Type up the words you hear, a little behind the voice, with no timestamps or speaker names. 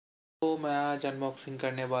तो मैं आज अनबॉक्सिंग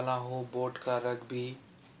करने वाला हूँ बोट का रग्बी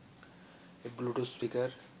ब्लूटूथ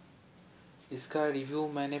स्पीकर। इसका रिव्यू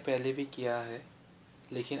मैंने पहले भी किया है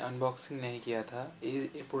लेकिन अनबॉक्सिंग नहीं किया था।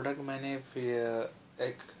 ये प्रोडक्ट मैंने फिर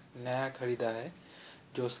एक नया ख़रीदा है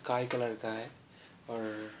जो स्काई कलर का है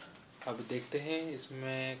और अब देखते हैं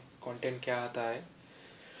इसमें कंटेंट क्या आता है।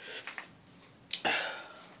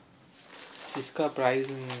 इसका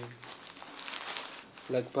प्राइस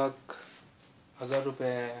लगभग 1000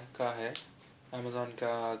 रुपये का है। अमेज़ॉन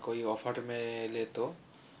का कोई ऑफ़र में ले तो,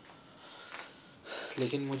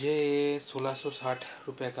 लेकिन मुझे ये 1660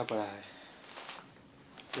 रुपये का पड़ा है।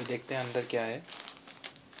 तो देखते हैं अंदर क्या है।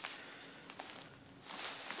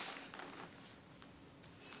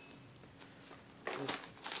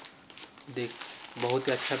 देख, बहुत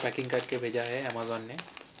ही अच्छा पैकिंग करके भेजा है अमेज़ॉन ने।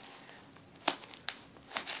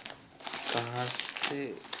 कहाँ से,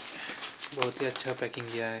 बहुत ही अच्छा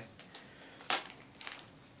पैकिंग किया है।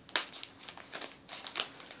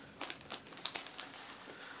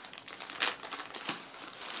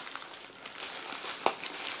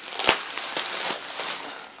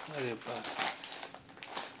 अरे बस,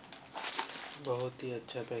 बहुत ही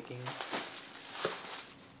अच्छा पैकिंग।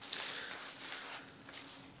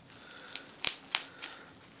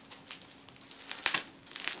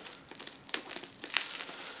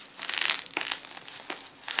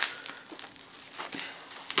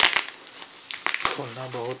 खोलना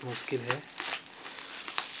बहुत मुश्किल है।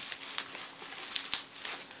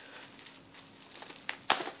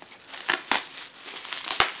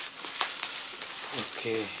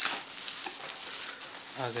 ओके,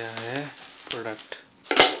 आ गया है प्रोडक्ट।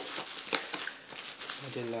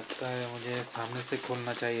 मुझे लगता है मुझे सामने से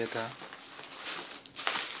खोलना चाहिए था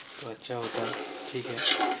तो अच्छा होता। ठीक है,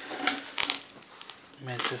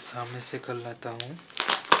 मैं इसे सामने से खोल लेता हूँ।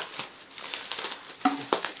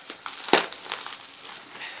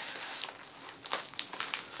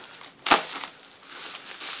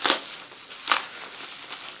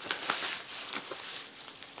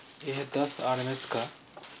 यह है 10 RMS का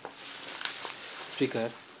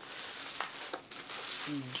स्पीकर,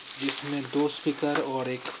 जिसमें 2 स्पीकर और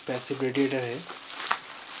एक पैसिव रेडिएटर है।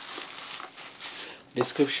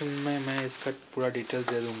 डिस्क्रिप्शन में मैं इसका पूरा डिटेल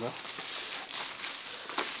दे दूँगा।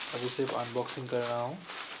 अभी सिर्फ अनबॉक्सिंग कर रहा हूँ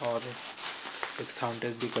और एक साउंड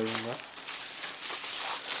टेस्ट भी करूँगा।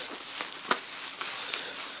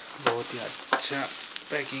 बहुत ही अच्छा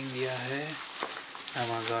पैकिंग दिया है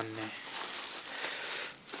अमेज़ॉन ने।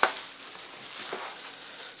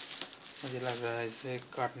 मुझे लग रहा है इसे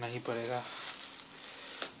काटना ही पड़ेगा।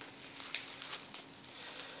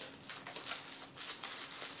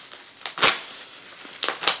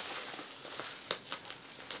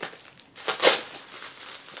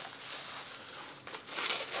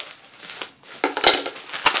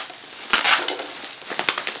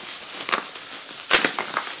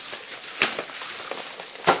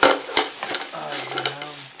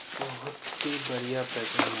 बहुत ही बढ़िया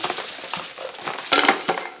पैकिंग है।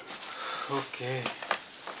 ओके,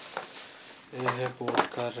 ये है बोट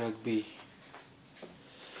का रग्बी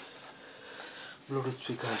ब्लूटूथ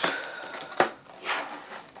स्पीकर।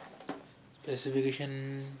 स्पेसिफिकेशन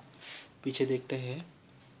पीछे देखते हैं।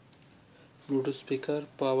 ब्लूटूथ स्पीकर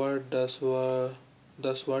पावर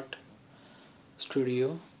 10 वाट, स्टूडियो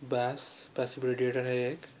बैस, पैसिव रेडिएटर है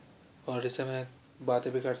एक, और इसे मैं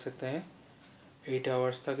बातें भी कर सकते हैं। 8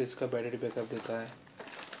 आवर्स तक इसका बैटरी बैकअप देता है।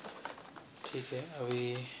 ठीक है,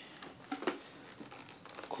 अभी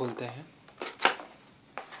खोलते हैं।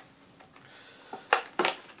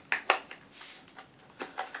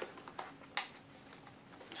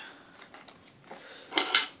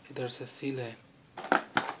 इधर से सील है।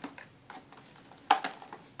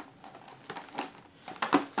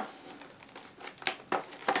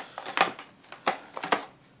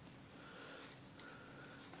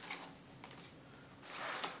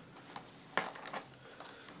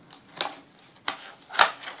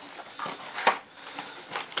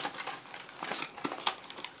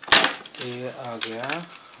 ये आ गया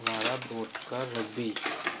हमारा बोट का रग्बी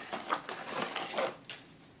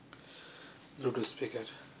ब्लूटूथ स्पीकर।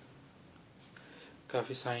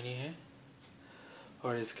 काफ़ी शाइनी है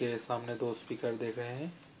और इसके सामने 2 स्पीकर देख रहे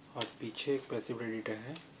हैं और पीछे एक पैसिव रेडिएटर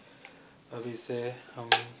है। अब इसे हम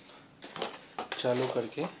चालू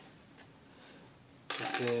करके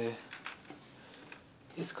इसे,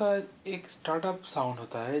 इसका एक स्टार्टअप साउंड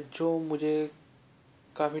होता है जो मुझे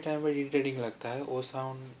काफ़ी टाइम में इरिटेटिंग लगता है। वो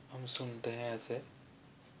साउंड हम सुनते हैं ऐसे।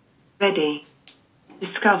 Ready.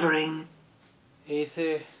 Discovering. ऐसे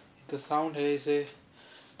तो साउंड है, इसे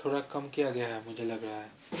थोड़ा कम किया गया है मुझे लग रहा है।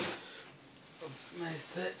 अब मैं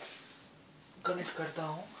इससे कनेक्ट करता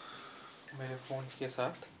हूँ मेरे फ़ोन के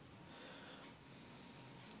साथ।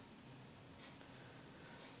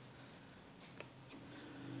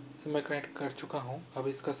 से मैं कनेक्ट कर चुका हूँ। अब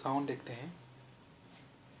इसका साउंड देखते हैं।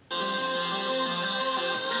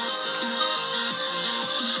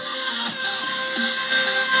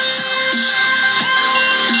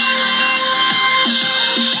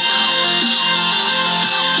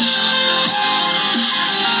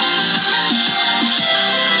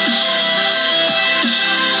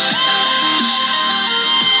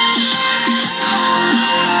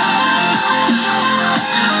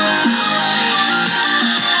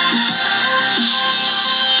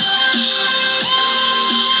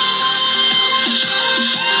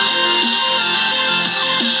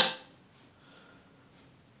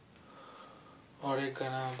 और एक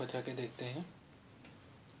गाना बजा के देखते हैं।